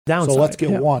Downside. So let's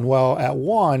get 1. Well, at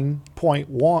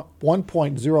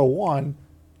 1.01,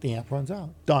 the amp runs out.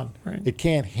 Done. Right. It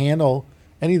can't handle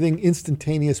anything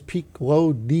instantaneous peak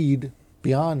load need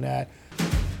beyond that.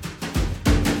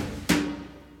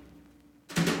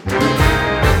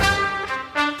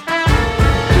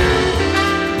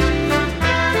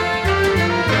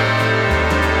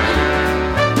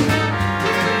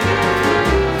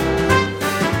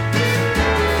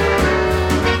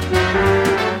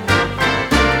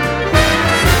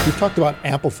 We talked about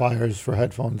amplifiers for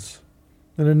headphones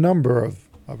in a number of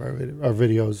our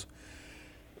videos,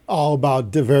 all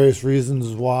about the various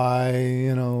reasons why,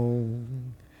 you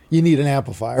need an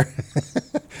amplifier.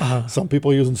 Some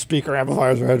people using speaker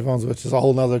amplifiers for headphones, which is a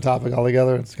whole nother topic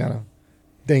altogether. It's kind of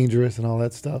dangerous and all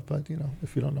that stuff. But,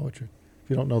 if you don't know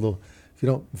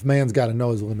if man's got to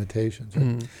know his limitations.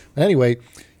 Right? Mm. But anyway,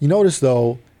 you notice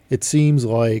though, it seems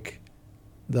like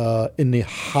in the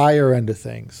higher end of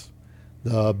things,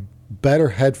 the better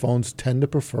headphones tend to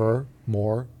prefer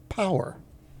more power.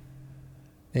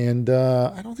 And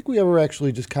I don't think we ever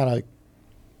actually just kind of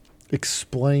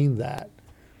explained that,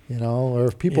 or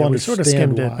if people understand we sort of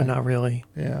skimmed why. it, but not really.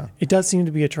 Yeah. It does seem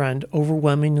to be a trend.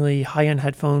 Overwhelmingly, high-end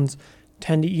headphones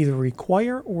tend to either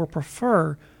require or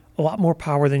prefer a lot more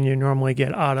power than you normally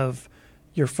get out of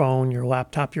your phone, your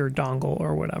laptop, your dongle,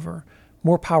 or whatever.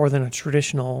 More power than a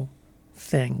traditional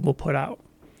thing will put out.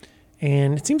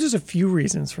 And it seems there's a few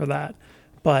reasons for that.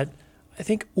 But I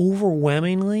think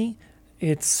overwhelmingly,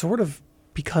 it's sort of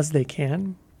because they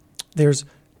can. There's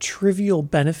trivial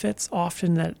benefits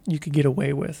often that you could get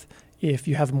away with if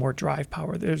you have more drive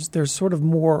power. There's sort of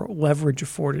more leverage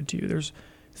afforded to you. There's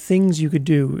things you could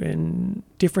do in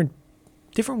different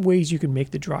ways you can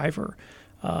make the driver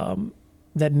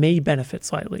that may benefit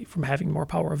slightly from having more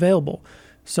power available.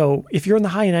 So if you're in the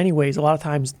high end anyways, a lot of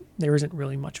times there isn't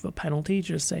really much of a penalty.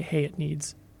 Just say, hey, it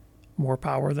needs more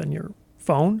power than your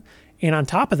phone. And on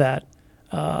top of that,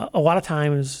 a lot of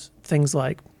times things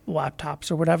like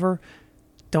laptops or whatever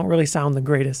don't really sound the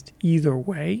greatest either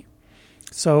way.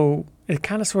 So it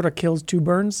kind of sort of kills two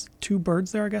birds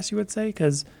there, I guess you would say,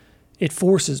 because it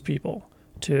forces people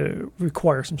to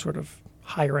require some sort of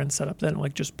higher end setup than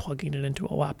like just plugging it into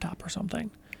a laptop or something.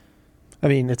 I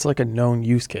mean, it's like a known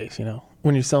use case,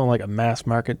 When you're selling like a mass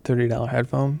market $30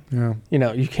 headphone,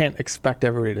 you can't expect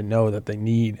everybody to know that they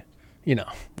need,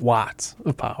 watts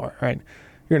of power, right?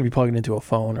 You're going to be plugging into a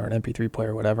phone or an MP3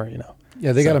 player or whatever,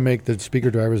 Yeah, they got to make the speaker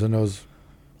drivers in those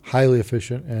highly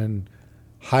efficient and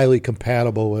highly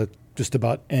compatible with just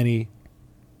about any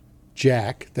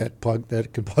jack that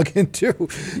can plug into.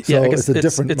 So I guess it's a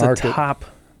different market. It's a top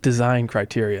design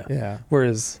criteria. Yeah.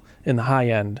 Whereas in the high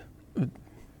end, it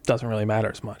doesn't really matter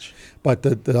as much. But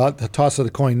the toss of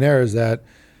the coin there is that,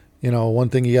 one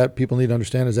thing people need to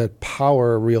understand is that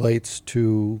power relates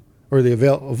to, or the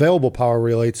available power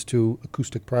relates to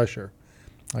acoustic pressure.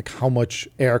 Like how much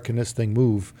air can this thing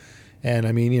move? And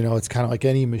I mean, it's kind of like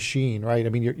any machine, right? I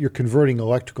mean, you're converting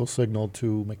electrical signal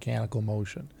to mechanical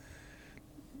motion.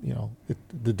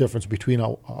 The difference between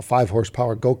a 5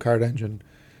 horsepower go-kart engine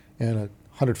and a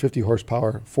 150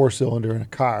 horsepower 4-cylinder in a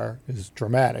car is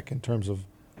dramatic in terms of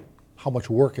how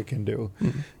much work it can do.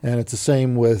 Mm-hmm. And it's the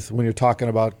same with when you're talking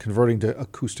about converting to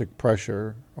acoustic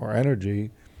pressure or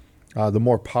energy. The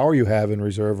more power you have in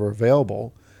reserve or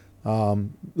available,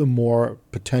 the more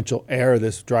potential air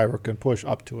this driver can push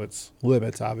up to its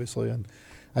limits, obviously. And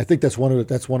I think that's one of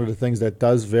the things that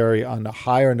does vary on the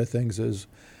higher end of things is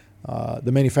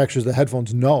the manufacturers of the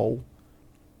headphones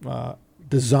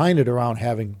design it around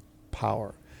having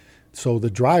power. So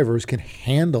the drivers can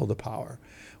handle the power.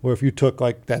 Where if you took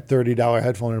like that $30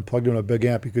 headphone and plugged it in a big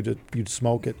amp, you'd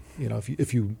smoke it.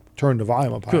 If you turned the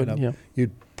volume up high enough,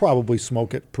 you'd probably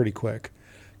smoke it pretty quick,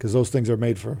 because those things are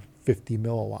made for 50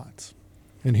 milliwatts,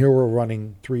 and here we're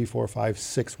running 3, 4, 5,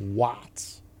 6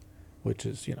 watts, which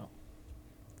is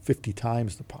 50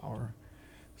 times the power.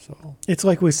 So it's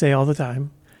like we say all the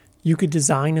time: you could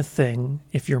design a thing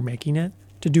if you're making it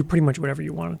to do pretty much whatever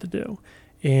you want it to do,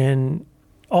 and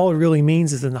all it really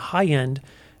means is in the high end,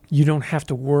 you don't have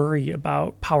to worry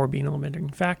about power being a limiting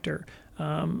factor.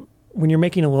 When you're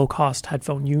making a low-cost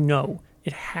headphone,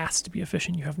 it has to be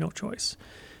efficient. You have no choice,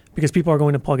 because people are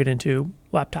going to plug it into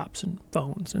laptops and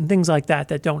phones and things like that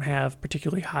don't have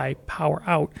particularly high power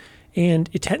out. And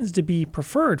it tends to be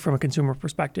preferred from a consumer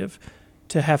perspective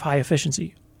to have high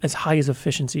efficiency, as high as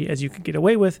efficiency as you can get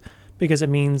away with, because it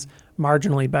means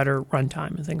marginally better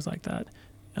runtime and things like that.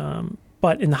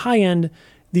 But in the high end,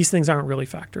 these things aren't really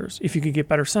factors. If you could get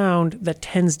better sound, that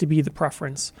tends to be the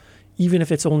preference, even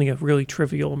if it's only a really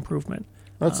trivial improvement.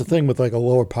 That's the thing with like a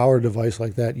lower power device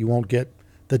like that. You won't get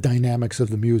the dynamics of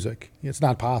the music. It's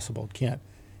not possible.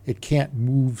 It can't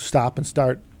move, stop, and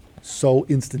start so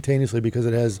instantaneously because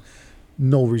it has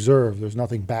no reserve. There's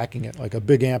nothing backing it. Like a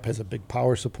big amp has a big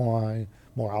power supply,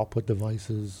 more output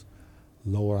devices,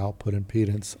 lower output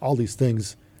impedance. All these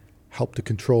things help to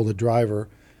control the driver,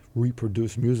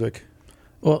 reproduce music.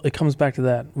 Well, it comes back to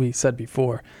that we said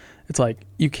before. It's like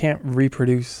you can't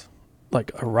reproduce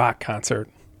like a rock concert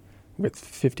with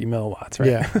 50 milliwatts, right?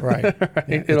 Yeah, right. Right?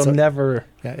 Yeah, It'll never.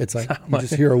 Yeah, it's like you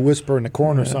just hear a whisper in the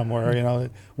corner somewhere.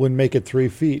 It wouldn't make it 3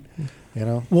 feet.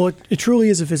 Well, it truly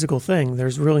is a physical thing.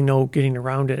 There's really no getting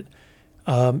around it.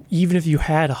 Even if you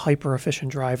had a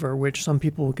hyper-efficient driver, which some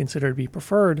people would consider to be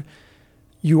preferred,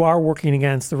 you are working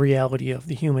against the reality of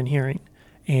the human hearing.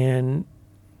 And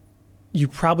you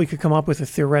probably could come up with a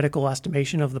theoretical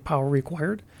estimation of the power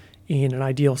required in an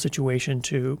ideal situation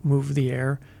to move the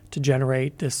air to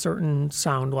generate this certain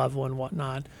sound level and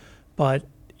whatnot. But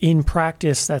in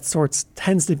practice, that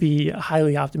tends to be a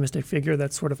highly optimistic figure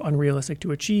that's sort of unrealistic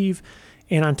to achieve.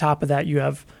 And on top of that, you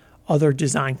have other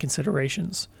design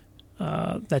considerations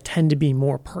that tend to be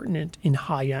more pertinent in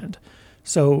high end.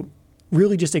 So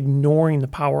really just ignoring the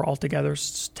power altogether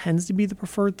tends to be the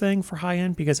preferred thing for high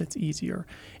end because it's easier.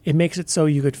 It makes it so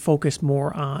you could focus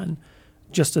more on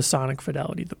just the sonic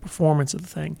fidelity, the performance of the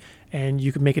thing, and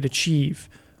you can make it achieve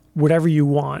whatever you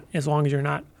want as long as you're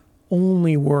not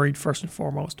only worried first and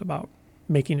foremost about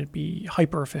making it be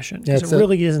hyper efficient because it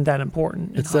really isn't that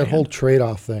important. It's that whole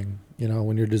trade-off thing.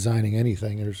 When you're designing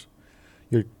anything,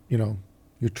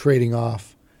 you're trading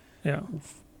off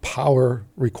power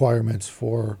requirements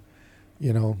for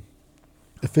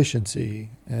efficiency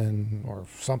or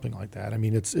something like that. I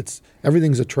mean, it's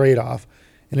everything's a trade-off,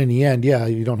 and in the end,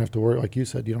 you don't have to worry. Like you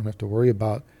said, you don't have to worry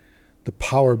about the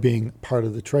power being part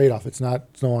of the trade-off. It's no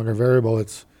longer variable.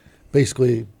 It's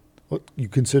basically what you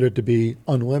consider it to be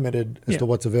unlimited as to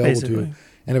what's available to you.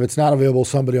 And if it's not available,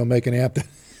 somebody will make an amp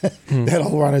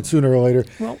that'll run it sooner or later.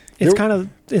 Well,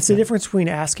 it's the difference between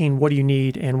asking what do you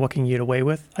need and what can you get away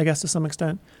with, I guess, to some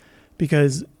extent,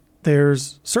 because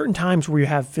there's certain times where you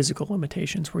have physical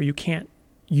limitations where you can't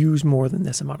use more than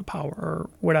this amount of power or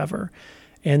whatever.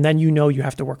 And then you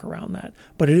have to work around that.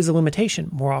 But it is a limitation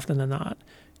more often than not.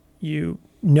 You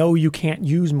know you can't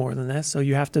use more than this, so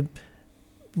you have to,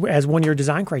 as one of your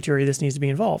design criteria, this needs to be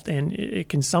involved. And it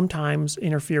can sometimes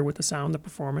interfere with the sound, the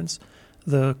performance,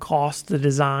 the cost, the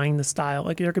design, the style.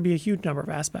 Like there could be a huge number of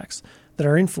aspects that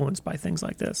are influenced by things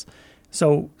like this.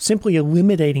 So simply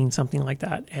eliminating something like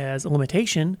that as a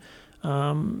limitation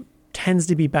tends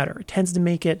to be better. It tends to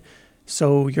make it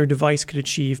so your device could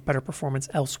achieve better performance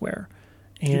elsewhere.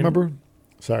 And you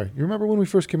remember when we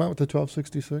first came out with the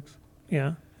 1266?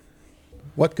 Yeah.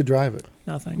 What could drive it?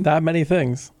 Nothing. Not many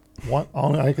things.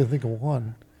 I can think of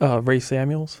one. Ray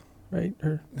Samuels, right?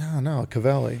 No,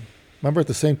 Cavelli. Remember at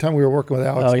the same time we were working with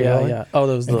Alex Cavelli? Yeah. Oh,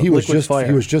 that was the he Liquid Fire.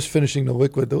 He was just finishing the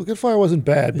Liquid. The Liquid Fire wasn't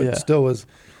bad, but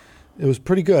it was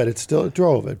pretty good. It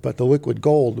drove it, but the Liquid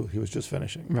Gold he was just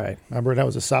finishing. Right. Remember, that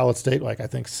was a solid state, I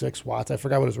think 6 watts. I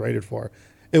forgot what it was rated for.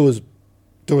 There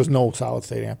was no solid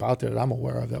state amp out there that I'm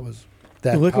aware of that was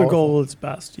that The Liquid powerful. Gold is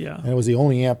best, yeah. And it was the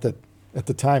only amp that at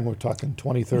the time, we're talking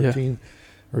 2013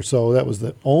 or so, that was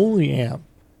the only amp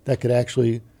that could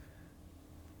actually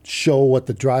show what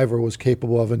the driver was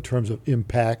capable of in terms of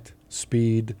impact,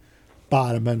 speed,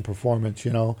 bottom end performance,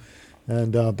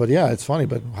 And but it's funny,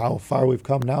 but how far we've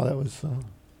come now. That was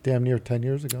damn near 10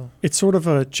 years ago. It's sort of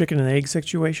a chicken and egg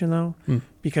situation, though,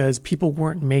 because people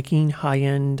weren't making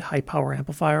high-end, high-power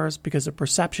amplifiers because the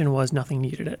perception was nothing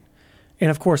needed it. And,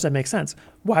 of course, that makes sense.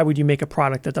 Why would you make a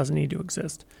product that doesn't need to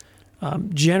exist?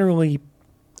 Generally,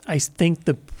 I think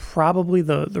probably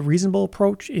the reasonable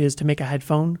approach is to make a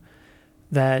headphone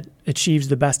that achieves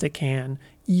the best it can,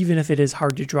 even if it is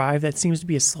hard to drive. That seems to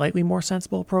be a slightly more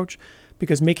sensible approach,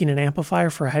 because making an amplifier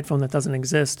for a headphone that doesn't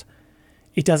exist,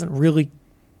 it doesn't really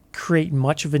create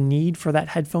much of a need for that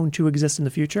headphone to exist in the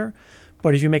future.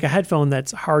 But if you make a headphone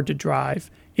that's hard to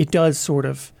drive, it does sort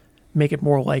of make it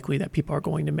more likely that people are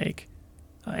going to make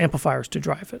amplifiers to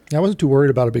drive it. I wasn't too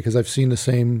worried about it because I've seen the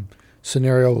same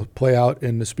scenario play out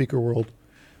in the speaker world,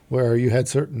 where you had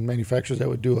certain manufacturers that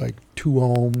would do 2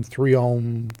 ohm, 3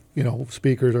 ohm,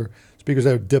 speakers, or speakers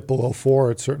that would dip below 4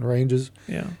 at certain ranges.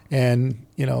 Yeah. And,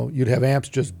 you'd have amps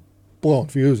just blowing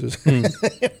fuses. And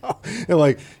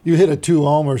you hit a 2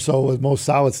 ohm or so with most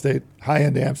solid state high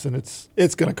end amps, and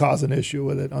it's going to cause an issue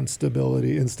with it,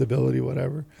 instability,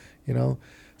 whatever,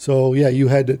 So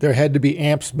there had to be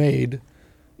amps made,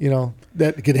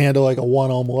 that could handle a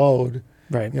 1 ohm load.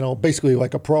 Right. Basically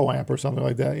like a pro amp or something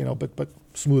like that, but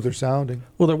smoother sounding.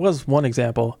 Well, there was one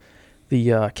example, the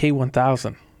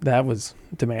K1000 that was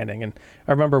demanding. And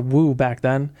I remember Woo back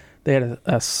then, they had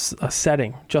a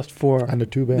setting just for on the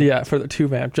tube amp. Yeah, for the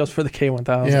tube amp, just for the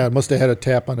K1000. Yeah, it must have had a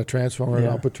tap on the transformer, an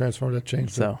Yeah. output transformer that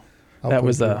changed. So the that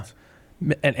was impedance.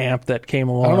 an amp that came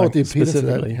along. I don't know what the impedance of that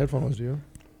specifically. headphone was. Do you?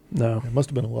 No. It must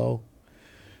have been low.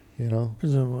 You know,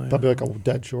 Presumably. probably like a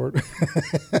dead short.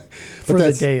 For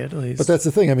the day, at least. But that's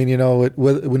the thing. I mean, you know,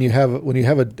 when you have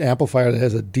an amplifier that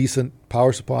has a decent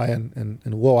power supply and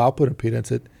low output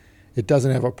impedance, it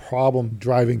doesn't have a problem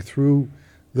driving through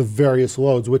the various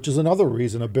loads, which is another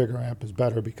reason a bigger amp is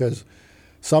better, because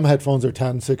some headphones are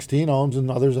 10, 16 ohms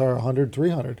and others are 100,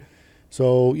 300.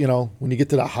 So, you know, when you get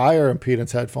to the higher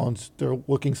impedance headphones, they're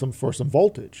looking for some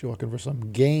voltage. You're looking for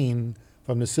some gain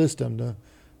from the system to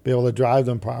be able to drive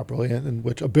them properly, and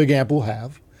which a big amp will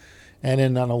have. And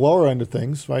then on the lower end of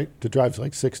things, right, to drive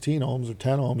like 16 ohms or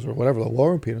 10 ohms or whatever the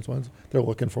lower impedance ones, they're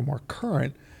looking for more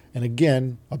current. And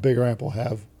again, a bigger amp will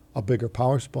have a bigger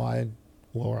power supply and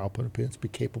lower output impedance, be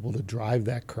capable to drive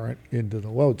that current into the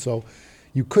load. So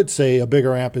you could say a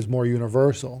bigger amp is more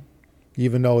universal,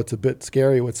 even though it's a bit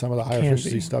scary with some of the higher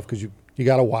efficiency stuff, because you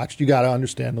got to watch, you got to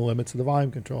understand the limits of the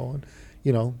volume control. And,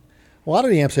 you know, a lot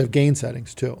of the amps have gain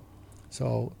settings too.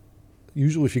 So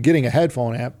usually if you're getting a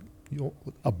headphone amp,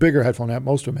 a bigger headphone amp,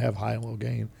 most of them have high and low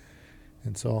gain.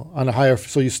 And so on the higher,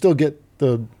 so you still get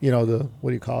the, you know, the,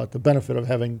 what do you call it, the benefit of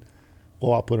having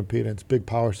low output impedance, big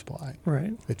power supply.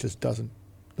 Right. It just doesn't,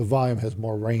 the volume has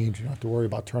more range. You don't have to worry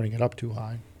about turning it up too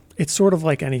high. It's sort of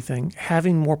like anything.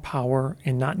 Having more power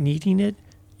and not needing it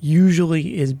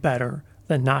usually is better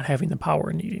than not having the power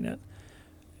and needing it.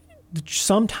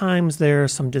 Sometimes there are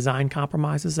some design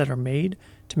compromises that are made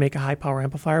to make a high power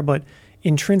amplifier, but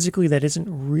intrinsically that isn't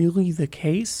really the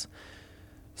case.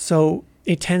 So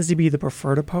it tends to be the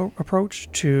preferred approach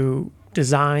to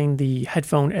design the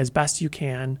headphone as best you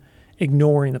can,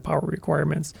 ignoring the power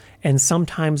requirements. And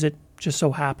sometimes it just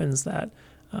so happens that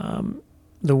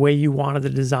the way you wanted the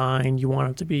design, you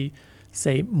want it to be,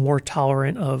 say, more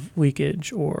tolerant of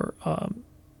leakage or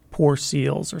pore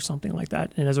seals or something like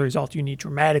that. And as a result, you need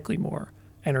dramatically more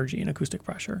energy and acoustic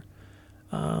pressure.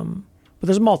 But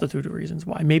there's a multitude of reasons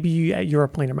why. Maybe you're a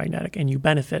planar magnetic and you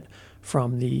benefit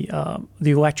from the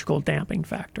electrical damping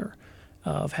factor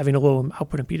of having a low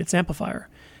output impedance amplifier.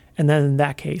 And then in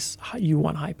that case, you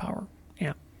want high power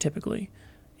amp typically.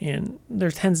 And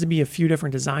there tends to be a few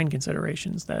different design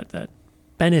considerations that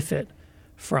benefit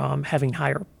from having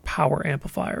higher power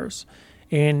amplifiers.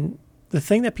 And the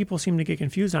thing that people seem to get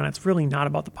confused on, it's really not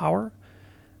about the power.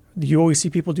 You always see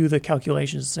people do the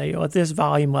calculations and say, oh, at this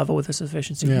volume level with this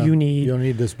efficiency, you don't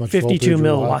need this much 52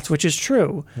 milliwatts, which is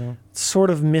true. Yeah. It's sort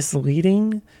of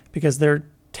misleading because there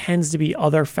tends to be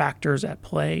other factors at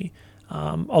play.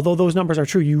 Although those numbers are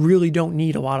true, you really don't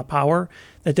need a lot of power.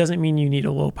 That doesn't mean you need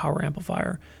a low power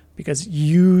amplifier, because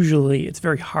usually it's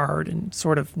very hard and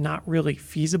sort of not really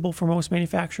feasible for most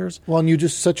manufacturers. Well, and you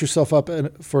just set yourself up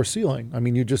for a ceiling. I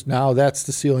mean, now that's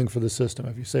the ceiling for the system.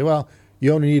 If you say, well,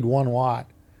 you only need 1 watt,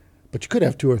 but you could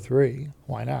have 2 or 3.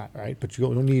 Why not, right? But you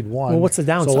don't need 1. Well, what's the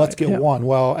downside? So let's get 1.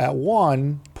 Well, at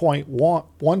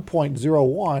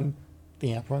 1.01,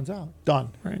 the amp runs out. Done.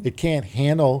 Right. It can't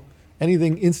handle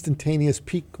anything instantaneous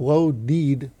peak load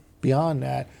need beyond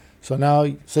that. So now,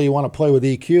 say you want to play with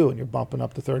EQ and you're bumping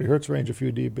up the 30 hertz range a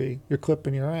few dB, you're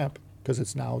clipping your amp because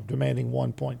it's now demanding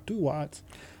 1.2 watts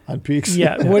on peaks.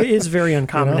 Yeah, what is very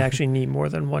uncommon to actually need more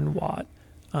than 1 watt.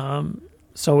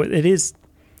 So it's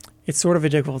sort of a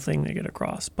difficult thing to get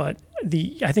across. But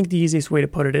I think the easiest way to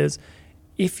put it is,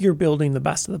 if you're building the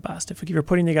best of the best, if you're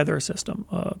putting together a system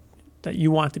that you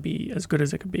want to be as good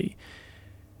as it could be,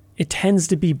 it tends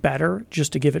to be better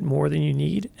just to give it more than you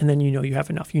need, and then you have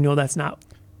enough. That's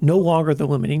no longer the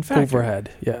limiting factor. Overhead,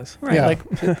 yes. Right.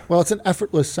 Yeah. Well, it's an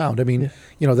effortless sound. I mean,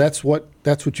 that's what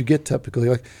you get typically.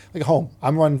 Like at home, I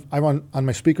run on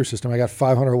my speaker system. I got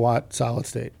 500 watt solid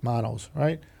state monos,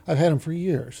 right? I've had them for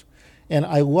years. And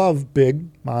I love big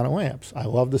mono amps. I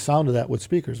love the sound of that with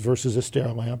speakers versus a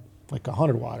stereo amp, like a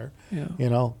 100 watter. Yeah.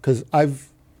 Because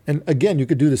and again, you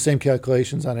could do the same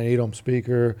calculations on an 8 ohm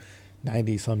speaker,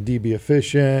 90 some dB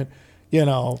efficient.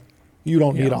 You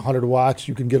don't need 100 watts.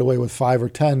 You can get away with 5 or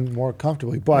 10 more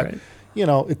comfortably. But,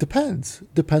 it depends.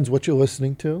 Depends what you're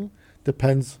listening to.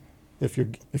 Depends if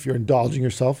you're indulging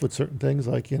yourself with certain things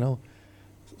like,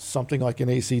 something like an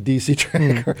AC/DC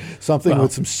track or something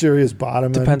with some serious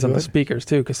bottom. Depends on the speakers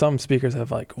too, because some speakers have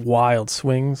like wild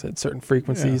swings at certain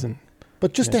frequencies.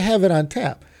 But just to have it on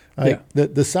tap, right?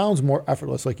 The sound's more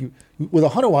effortless. Like with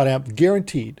a 100 watt amp,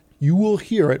 guaranteed, you will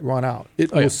hear it run out.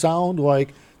 It will sound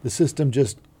like the system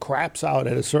just craps out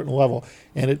at a certain level,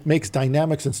 and it makes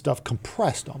dynamics and stuff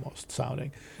compressed almost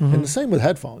sounding. And the same with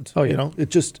headphones. Oh, yeah. You know, it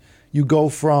just, you go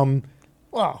from,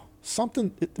 wow,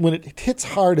 something, when it hits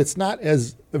hard, it's not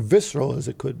as visceral as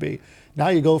it could be. Now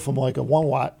you go from like a 1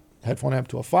 watt headphone amp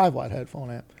to a 5 watt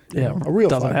headphone amp. Yeah, you know, a real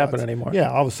doesn't 5 happen watts. anymore.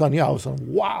 Yeah, all of a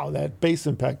sudden, wow, that bass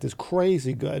impact is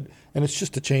crazy good, and it's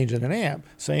just a change in an amp.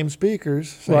 Same speakers,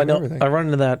 same Well, I know everything. I run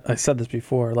into that. I said this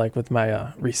before, like with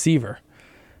my receiver.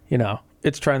 You know,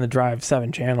 it's trying to drive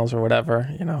 7 channels or whatever.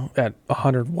 You know, at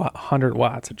 100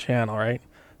 watts a channel, right?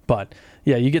 But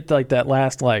yeah, you get like that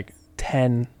last like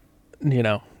 10. You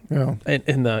know, Yeah.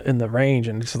 in the range,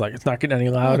 and it's like it's not getting any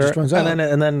louder, just runs out.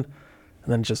 and then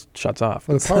it just shuts off.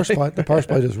 Well, the power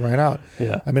supply just ran out.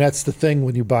 Yeah. I mean, that's the thing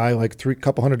when you buy like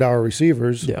couple $100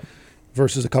 receivers Yeah.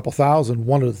 versus a couple thousand.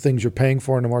 One of the things you're paying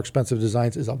for in the more expensive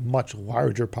designs is a much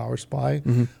larger power supply,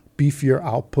 beefier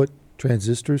output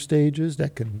transistor stages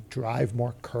that can drive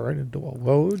more current into a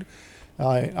load.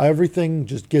 Everything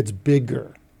just gets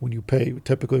bigger when you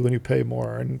pay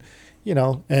more. And, you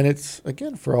know, and it's,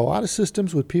 again, for a lot of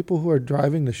systems with people who are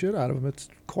driving the shit out of them, it's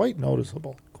quite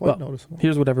noticeable. Noticeable.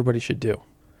 Here's what everybody should do: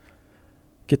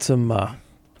 get some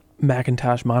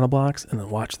Macintosh monoblocks and then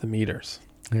watch the meters.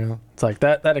 Yeah. It's like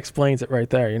that explains it right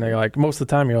there. You know, you're like, most of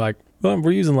the time you're like, well,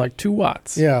 we're using like 2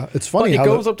 watts. Yeah, it's But funny it how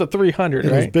goes up to 300,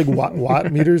 those right? big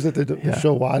watt meters that they Yeah.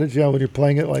 show wattage. Yeah, when you're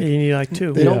playing it, like You need like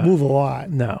 2. they don't move a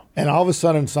lot, No. and all of a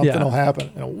sudden something Yeah. will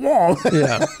happen, and whoa,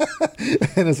 Yeah.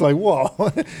 and it's like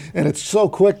whoa, and it's so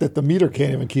quick that the meter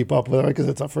can't even keep up with it because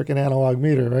it's a freaking analog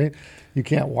meter, right? You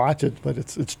can't watch it, but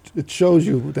it shows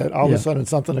you that all of Yeah. a sudden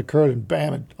something occurred, and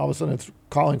bam, and all of a sudden it's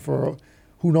calling for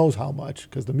who knows how much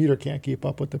because the meter can't keep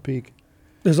up with the peak.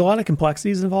 There's a lot of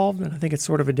complexities involved, and I think it's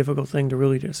sort of a difficult thing to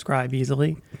really describe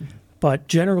easily. But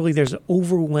generally, there's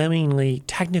overwhelmingly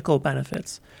technical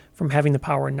benefits from having the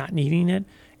power and not needing it,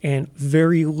 and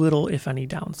very little, if any,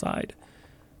 downside.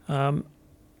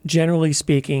 Generally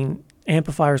speaking,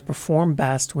 amplifiers perform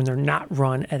best when they're not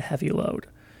run at heavy load.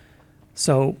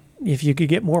 So if you could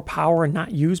get more power and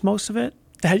not use most of it,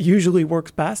 that usually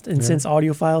works best. And since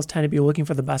audiophiles tend to be looking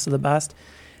for the best of the best,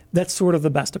 that's sort of the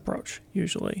best approach,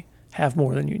 usually. Have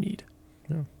more than you need.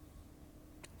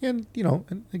 And, you know,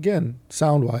 and again,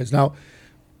 sound-wise. Now,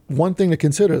 one thing to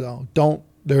consider, though,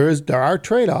 there are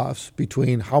trade-offs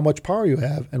between how much power you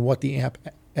have and what the amp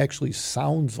actually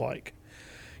sounds like.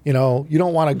 You know, you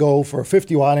don't want to go for a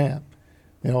 50-watt amp,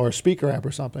 you know, or a speaker amp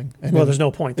or something. And Well, there's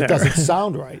no point there. It doesn't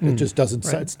sound right. It just doesn't.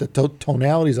 Right. It's the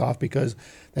tonality's off because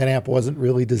that amp wasn't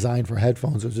really designed for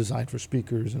headphones. It was designed for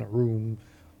speakers in a room.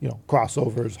 You know,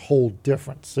 crossovers, whole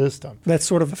different system. That's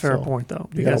sort of a fair So, point, though,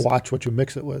 You got because to watch what you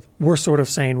mix it with. we're sort of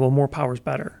saying, well, more power is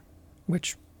better,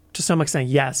 which to some extent,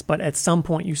 yes, but at some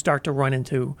point you start to run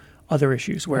into other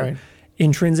issues where Right.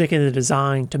 intrinsic in the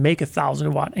design to make a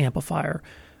 1,000-watt amplifier,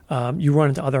 you run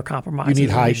into other compromises. You need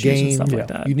and high issues and gain. stuff like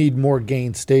that. You need more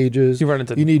gain stages. You run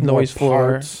into you need noise more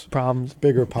floor parts, problems.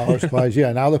 bigger power supplies.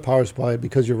 Yeah, now the power supply,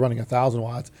 because you're running 1,000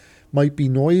 watts, might be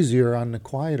noisier on the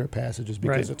quieter passages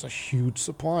because Right. it's a huge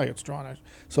supply it's drawn at.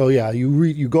 So yeah,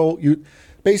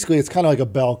 basically it's kind of like a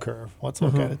bell curve. Let's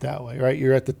look at it that way, right?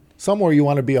 You're at somewhere you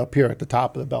want to be up here at the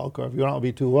top of the bell curve. You don't want to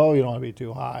be too low, you don't want to be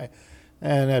too high.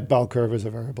 And that bell curve is a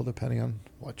variable depending on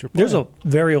what you're playing. There's a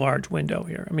very large window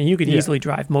here. I mean, you could easily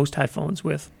drive most headphones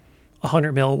with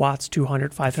 100 milliwatts,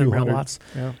 200, 500 milliwatts,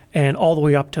 yeah. and all the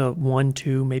way up to 1,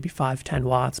 2, maybe 5, 10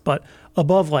 watts. But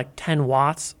above like 10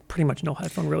 watts, pretty much no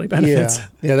headphone really benefits.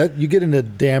 Yeah, that you get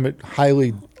into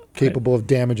highly capable of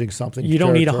damaging something. You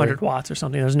don't need territory. 100 watts or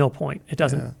something. There's no point. It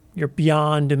doesn't. Yeah. You're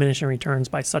beyond diminishing returns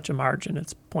by such a margin.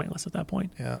 It's pointless at that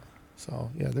point. Yeah.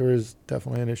 So yeah, there is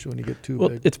definitely an issue when you get too Well,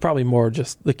 big. it's probably more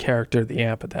just the character of the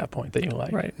amp at that point that you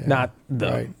like, Right. Yeah. not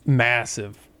the Right.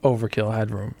 massive overkill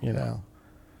headroom. You know,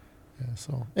 Yeah.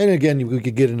 So, and again, we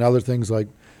could get into other things like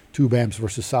tube amps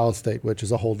versus solid state, which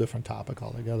is a whole different topic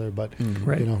altogether. But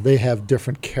Right. you know, they have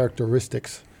different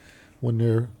characteristics when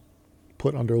they're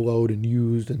put under load and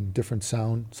used, and different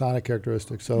sonic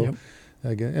characteristics. So, Yep.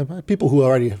 again, and people who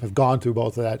already have gone through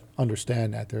both of that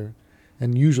understand that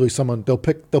and usually they'll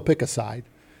pick a side.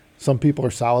 Some people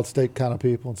are solid state kind of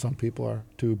people, and some people are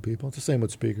tube people. It's the same with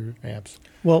speaker amps.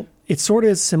 Well, it sort of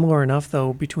is similar enough,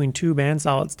 though, between tube and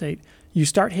solid state. You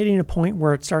start hitting a point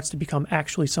where it starts to become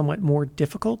actually somewhat more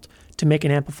difficult to make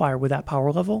an amplifier with that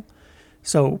power level.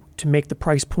 So to make the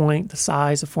price point, the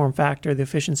size, the form factor, the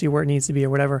efficiency where it needs to be or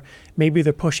whatever, maybe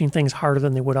they're pushing things harder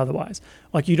than they would otherwise.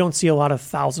 Like you don't see a lot of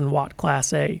 1,000-watt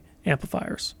Class A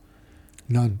amplifiers,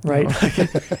 None. right?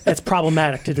 It's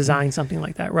problematic to design something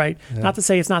like that, right? Yeah. Not to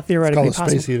say it's not theoretically It's called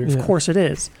a space possible. heater. Of course it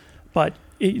is. But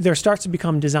there starts to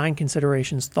become design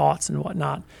considerations, thoughts, and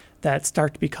whatnot that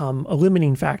start to become a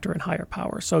limiting factor in higher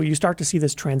power. So you start to see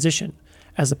this transition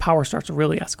as the power starts to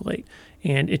really escalate,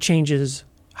 and it changes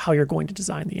how you're going to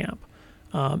design the amp.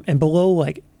 And below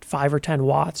like 5 or 10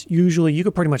 watts, usually you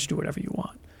could pretty much do whatever you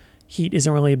want. Heat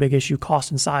isn't really a big issue.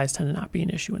 Cost and size tend to not be an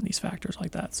issue in these factors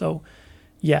like that. So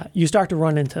yeah, you start to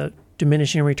run into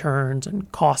diminishing returns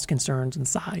and cost concerns and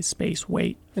size, space,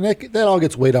 weight. And that all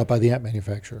gets weighed out by the amp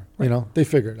manufacturer. Right. You know, they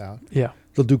figure it out. Yeah.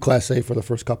 They'll do Class A for the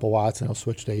first couple watts, and they'll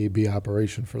switch to A/B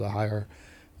operation for the higher,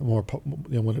 more,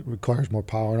 when it requires more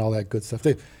power and all that good stuff.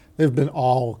 They've been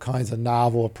all kinds of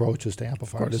novel approaches to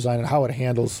amplifier design and how it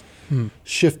handles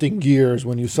shifting gears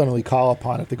when you suddenly call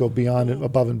upon it to go beyond it,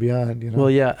 above and beyond. You know? Well,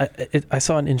 yeah, I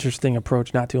saw an interesting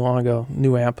approach not too long ago.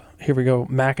 New amp. Here we go.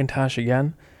 Macintosh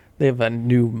again. They have a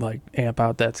new like amp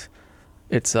out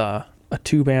it's a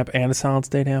tube amp and a solid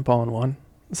state amp all in one.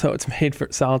 So it's made for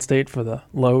solid state for the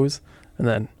lows and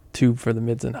then tube for the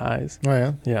mids and highs. Oh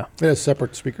yeah, yeah. It has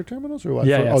separate speaker terminals or what?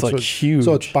 Yeah, it's like huge.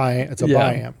 So it's it's a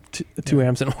bi-amp. Two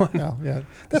amps in one. Yeah.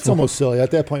 That's almost silly.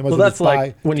 At that point, well, that's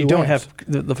like when you don't have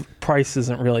the price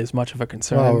isn't really as much of a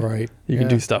concern. Oh right, you can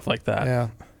do stuff like that. Yeah.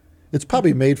 It's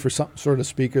probably made for some sort of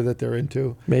speaker that they're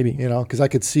into. Maybe. You know, because I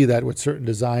could see that with certain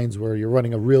designs where you're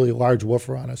running a really large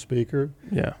woofer on a speaker.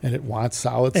 Yeah. And it wants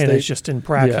solid state. And it's just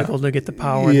impractical to get the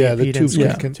power yeah, and the impedance.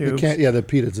 The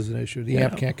impedance is an issue. The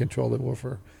amp can't control the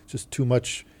woofer. It's just too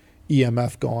much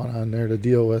EMF going on there to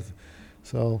deal with.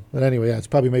 So, but anyway, it's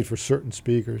probably made for certain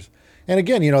speakers. And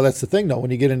again, you know, that's the thing, though.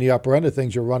 When you get in the upper end of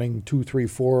things, you're running 2, 3,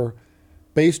 4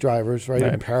 bass drivers, right,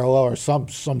 in parallel or some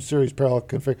series parallel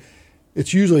config.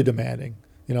 It's usually demanding.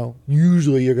 You know,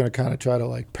 usually you're going to kind of try to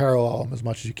like parallel them as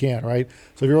much as you can, right?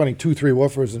 So if you're running 2, 3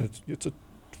 woofers and it's a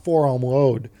 4 ohm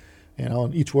load, you know,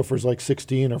 and each woofer is like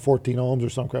 16 or 14 ohms or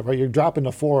some crap, right? You're dropping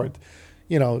to 4.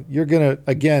 You know, you're going to,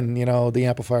 again, you know, the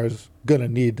amplifier is going to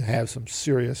need to have some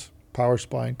serious power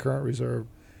supply and current reserve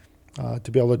to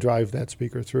be able to drive that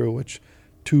speaker through, which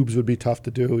tubes would be tough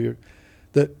to do.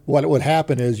 What would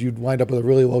happen is you'd wind up with a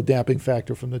really low damping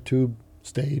factor from the tube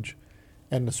stage,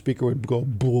 and the speaker would go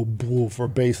boom, boom for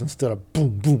bass instead of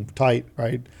boom, boom, tight,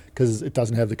 right? Because it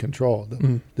doesn't have the control.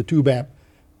 The tube amp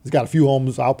has got a few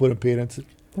ohms output impedance,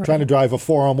 trying to drive a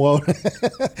 4 ohm load,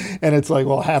 and it's like,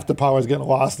 well, half the power is getting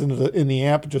lost in the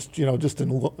amp, just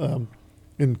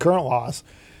in current loss.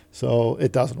 So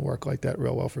it doesn't work like that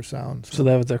real well for sound. So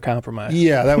that was their compromise.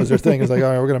 Yeah, that was their thing. It's like, all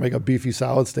right, we're going to make a beefy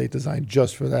solid state design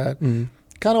just for that. Kind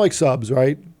of like subs,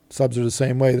 right? Subs are the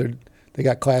same way. They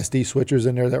got Class D switchers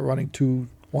in there that are running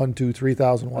 1, 2,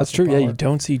 3,000 watts. That's true. Power. Yeah, you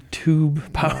don't see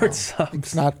tube powered subs.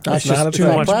 It's not too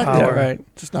practical. much power, right?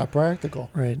 It's just not practical.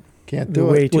 Right. Can't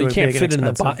do it. Well, you can't fit in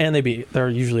the box, and they're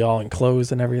usually all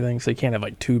enclosed and everything, so you can't have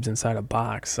like tubes inside a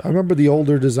box. So. I remember the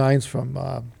older designs from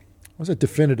was it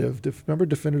Definitive? Remember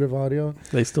Definitive Audio?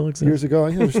 They still exist years ago. I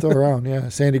think they're still around. Yeah,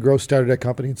 Sandy Gross started that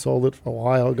company and sold it for a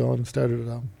while ago, and started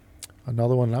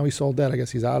another one. Now he sold that. I guess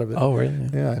he's out of it. Oh, really?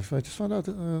 Yeah, I just found out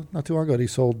not too long ago that he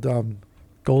sold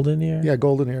Golden Ear. Yeah,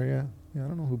 Golden Ear. Yeah. I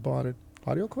don't know who bought it.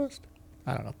 Audio Quest?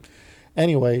 I don't know.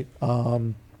 Anyway,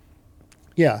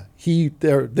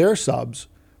 their subs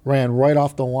ran right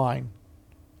off the line.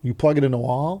 You plug it in the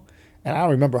wall, and I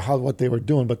don't remember what they were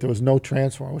doing, but there was no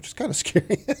transformer, which is kind of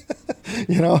scary.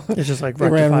 You know, it's just like they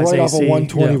ran right AC. off a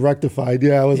 120 rectified.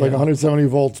 Yeah, it was like 170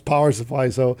 volts power supply.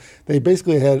 So they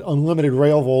basically had unlimited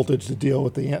rail voltage to deal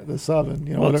with the sub, and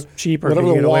you know, it's cheaper.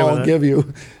 Whatever the wall will give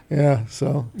you. Yeah.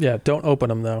 So don't open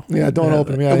them though. Yeah, don't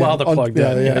open them. Yeah, while they're plugged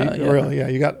in. Really. Yeah,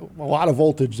 you got a lot of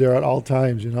voltage there at all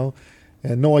times. You know.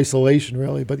 And no isolation,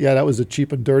 really. But, yeah, that was a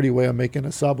cheap and dirty way of making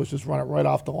a sub, was just run it right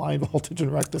off the line voltage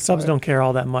and rectify Subs don't care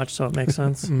all that much, so it makes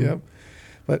sense. Yep.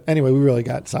 But, anyway, we really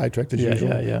got sidetracked as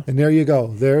usual. Yeah. And there you go.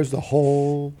 There's the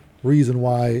whole reason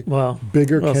why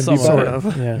bigger can be better. Sort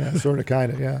of. Yeah, sort of,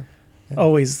 kind of, yeah.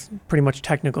 Always pretty much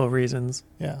technical reasons.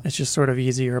 Yeah. It's just sort of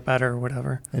easier, better, or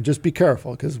whatever. And just be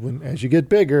careful, because as you get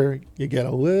bigger, you get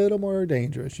a little more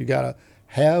dangerous. You got to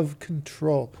have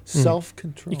control,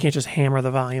 self-control. You can't just hammer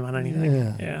the volume on anything.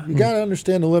 Yeah. You got to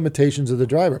understand the limitations of the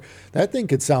driver. That thing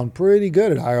could sound pretty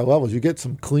good at higher levels. You get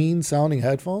some clean sounding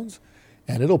headphones,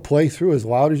 and it'll play through as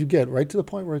loud as you get, right to the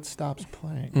point where it stops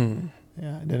playing.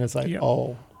 Yeah, and then it's like,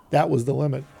 oh, that was the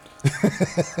limit.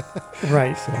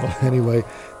 Right. So anyway,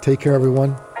 take care,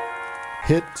 everyone.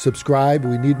 Hit subscribe.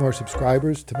 We need more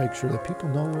subscribers to make sure that people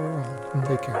know we're on.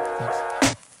 Take care.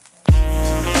 Thanks.